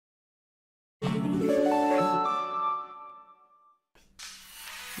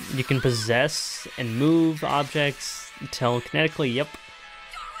You can possess and move objects telekinetically. Yep.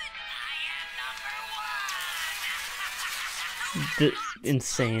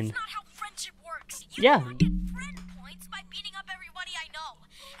 Insane. That's not how friendship works. You Yeah. do not get friend points by beating up everybody I know.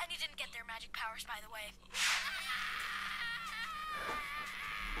 And you didn't get their magic powers, by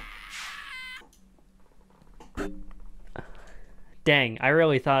the way. Dang, I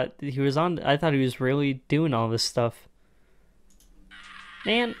really thought he was on. I thought he was really doing all this stuff.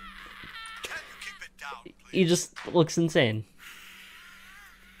 Man, he just looks insane.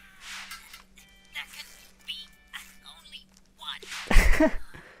 That could be only one.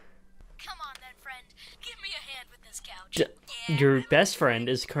 Come on then, friend. Give me a hand with this couch. Your best friend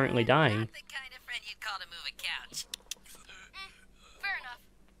is currently dying. Not the kind of friend you'd call to move a couch. Fair enough.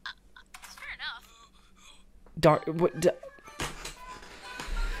 Fair enough. What?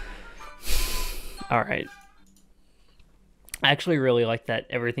 All right. I actually really like that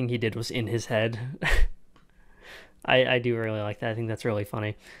everything he did was in his head. I do really like that. I think that's really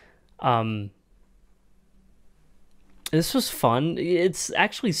funny. This was fun. It's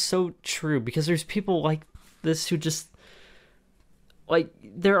actually so true because there's people like this who just like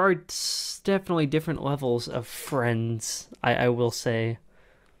there are definitely different levels of friends. I will say,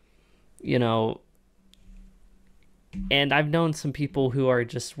 you know, and I've known some people who are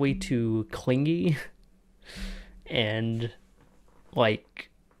just way too clingy and like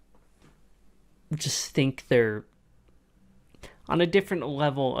just think they're on a different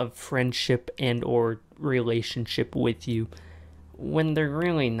level of friendship and or relationship with you when they're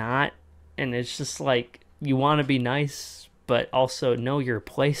really not. And it's just like you want to be nice but also know your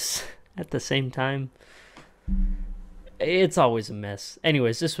place at the same time. It's always a mess.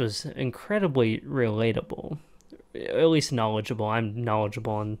 Anyways, this was incredibly relatable, at least knowledgeable. I'm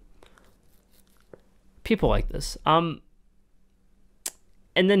knowledgeable on people like this.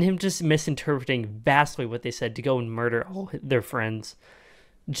 And then him just misinterpreting vastly what they said to go and murder all their friends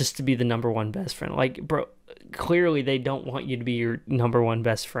just to be the number one best friend. Like, bro, clearly they don't want you to be your number one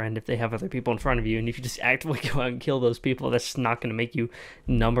best friend if they have other people in front of you. And if you just actively go out and kill those people, that's just not going to make you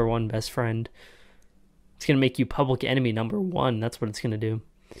number one best friend. It's going to make you public enemy number one. That's what it's going to do.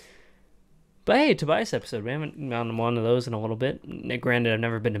 But hey, Tobias episode. We haven't gotten one of those in a little bit. Granted, I've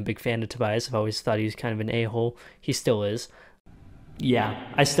never been a big fan of Tobias. I've always thought he was kind of an a-hole. He still is.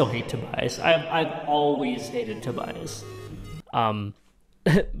 Yeah, I still hate Tobias. I've always hated Tobias.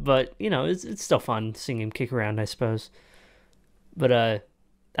 But, you know, it's still fun seeing him kick around, I suppose. But, I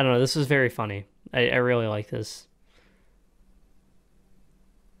don't know, this was very funny. I really like this.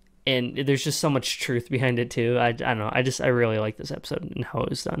 And there's just so much truth behind it, too. I don't know, I really like this episode and how it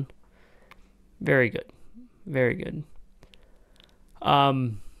was done. Very good. Very good.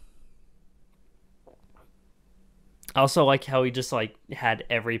 I also like how he just, like, had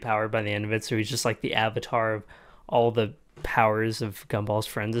every power by the end of it, so he's just, like, the avatar of all the powers of Gumball's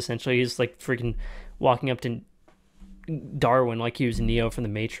friends, essentially. He's, like, freaking walking up to Darwin like he was Neo from the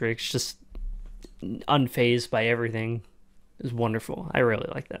Matrix, just unfazed by everything. It was wonderful. I really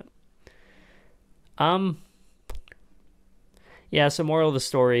like that. Yeah, so moral of the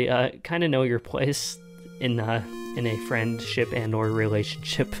story, kind of know your place in a friendship and or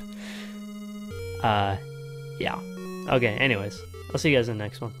relationship. Yeah. Okay, anyways, I'll see you guys in the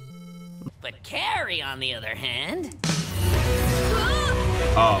next one. But Carrie, on the other hand...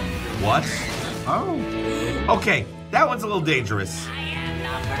 What? Oh. Okay, that one's a little dangerous. I am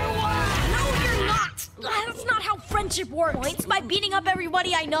number one! No, you're not! That's not how friendship works. Points by beating up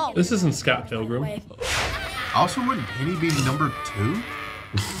everybody I know. This isn't Scott Pilgrim. Also, wouldn't Penny be number 2?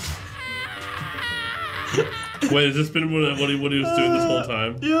 Wait, has this been what he was doing this whole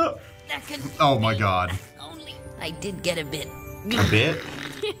time? Yeah. That could Oh my god. only... I did get a bit... A bit?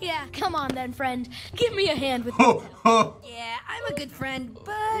 Yeah, come on then, friend. Give me a hand with Ho, ho. Yeah, I'm a good friend,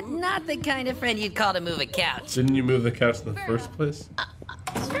 but not the kind of friend you'd call to move a couch. Didn't you move the couch in the first place?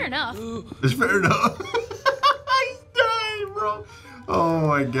 Fair enough. It's fair enough. He's dying, bro. Oh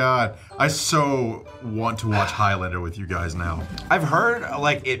my god. I so want to watch Highlander with you guys now. I've heard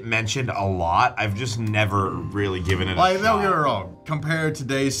like it mentioned a lot. I've just never really given it a Like, shot. don't get me wrong. Compared to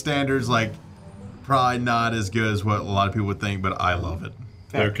today's standards, like, probably not as good as what a lot of people would think, but I love it.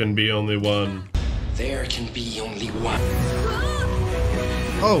 There can be only one. There can be only one.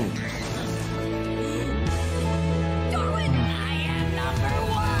 Oh. Darwin! I am number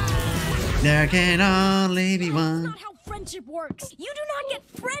one! There can only be That's one. not how friendship works. You do not get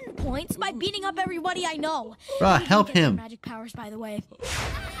friend points by beating up everybody I know. Bruh, You didn't help get their him. Magic powers, by the way.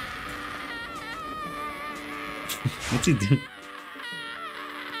 What's he do?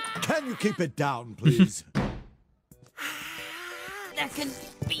 Can you keep it down, please? That could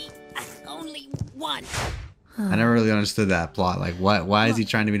be only one. I never really understood that plot. Like, what? Why is he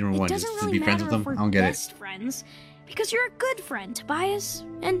trying to be number It one? doesn't Just to really be friends matter with if them? we're I don't get it. best friends, because you're a good friend, Tobias,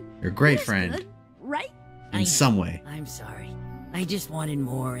 and You're a great good is friend good, right? in some way. I'm sorry. I just wanted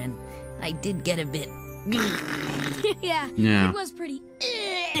more, and I did get a bit. Yeah, Yeah. it was pretty.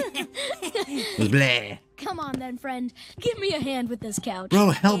 It was bleh. Come on then, friend. Give me a hand with this couch. Bro,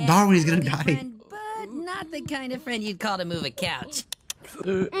 help Darwin. He's gonna Good die. friend, but not the kind of friend you'd call to move a couch.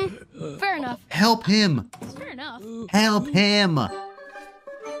 Fair enough. Help him. Fair enough. Help him.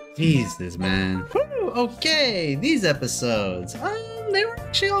 Jesus, man. Whew, okay, these episodes. They were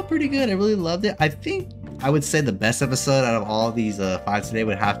actually all pretty good. I really loved it. I think I would say the best episode out of all these 5 today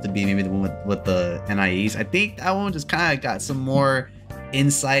would have to be maybe the one with the NIEs. I think that one just kind of got some more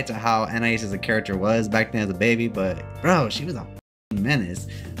insight to how NIS as a character was back then as a baby. But bro, she was a menace.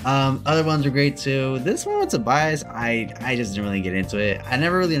 Other ones were great too. This one with Tobias, I just didn't really get into it. I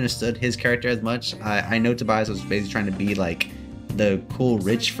never really understood his character as much. I know Tobias was basically trying to be like the cool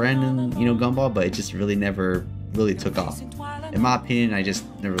rich friend in, you know, Gumball, but it just really never really took off. In my opinion, I just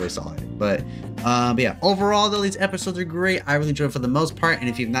never really saw it. But yeah, overall though, these episodes are great. I really enjoyed it for the most part, and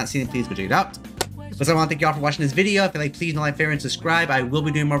if you've not seen it, please go check it out. But I want to thank you all for watching this video. If you like, please like, favorite, and subscribe. I will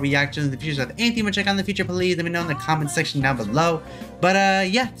be doing more reactions in the future. So if anything you want to check out in the future, please let me know in the comment section down below. But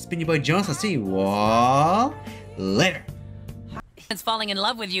yeah, it's been your boy Jonas. I'll see you all later. Since falling in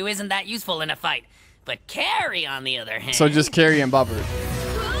love with you isn't that useful in a fight. But Carrie, on the other hand... So just Carrie and Bobber.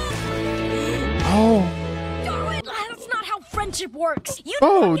 Oh. Darwin, that's not how friendship works. You Bro,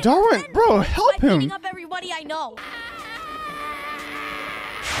 don't want Darwin, your friend bro, by help beating him. up everybody I know.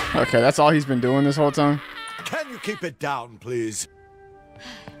 Okay, that's all he's been doing this whole time. Can you keep it down, please?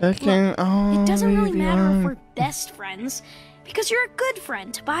 That can, It doesn't really maybe matter if on. we're best friends, because you're a good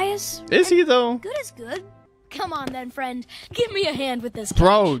friend, Tobias. Is he though? Good is good. Come on then, friend. Give me a hand with this couch.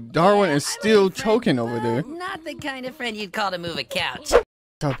 Bro, Darwin is I'm a still good friend, choking over but there. Not the kind of friend you'd call to move a couch.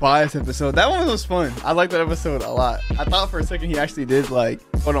 Tobias episode. That one was fun. I liked that episode a lot. I thought for a second he actually did like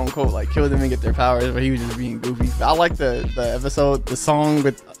quote unquote like kill them and get their powers, but he was just being goofy. But I like the episode, the song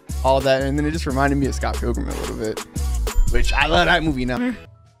with all that, and then it just reminded me of Scott Pilgrim a little bit. Which I love that movie now.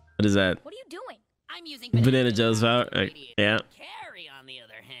 What is that? What are you doing? I'm using Banana Joe's power? Yeah. Carrie, on the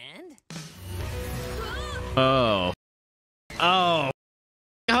other hand... Oh. Oh.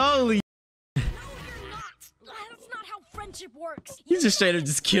 Holy. No, you're not. That's not how friendship works. You just straight up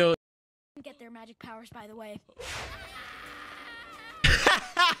just killed. Get their magic powers, by the way.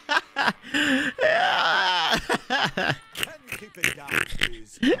 Can you keep it down,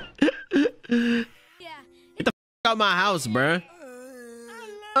 please? Yeah. Out my house, bruh.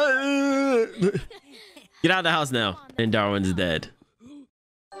 Get out of the house now. And Darwin's dead.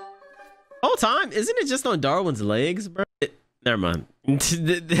 Whole time? Isn't it just on Darwin's legs, bro? Never mind.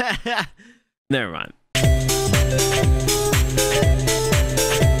 Never mind.